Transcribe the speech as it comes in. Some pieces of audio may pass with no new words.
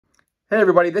Hey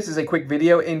everybody, this is a quick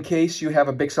video in case you have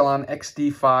a Bixolon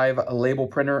XD5 label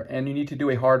printer and you need to do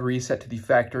a hard reset to the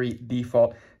factory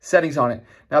default settings on it.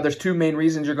 Now there's two main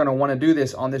reasons you're going to want to do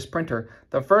this on this printer.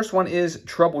 The first one is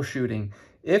troubleshooting.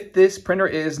 If this printer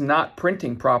is not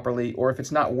printing properly, or if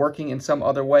it's not working in some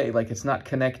other way, like it's not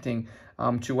connecting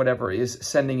to whatever is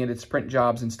sending it its print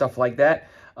jobs and stuff like that,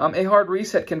 a hard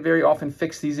reset can very often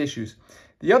fix these issues.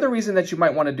 The other reason that you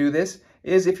might want to do this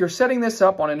is if you're setting this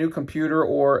up on a new computer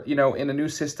or, in a new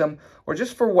system, or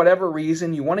just for whatever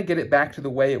reason, you want to get it back to the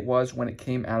way it was when it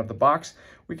came out of the box.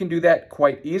 We can do that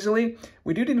quite easily.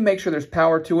 We do need to make sure there's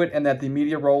power to it and that the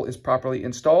media roll is properly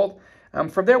installed.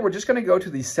 From there, we're just going to go to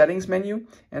the settings menu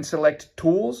and select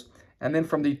tools. And then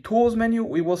from the tools menu,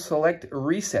 we will select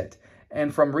reset.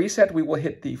 And from reset, we will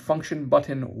hit the function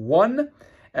button 1,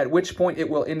 at which point it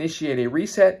will initiate a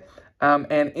reset.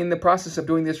 And in the process of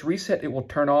doing this reset, it will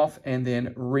turn off and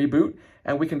then reboot.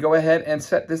 And we can go ahead and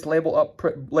set this label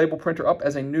printer up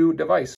as a new device.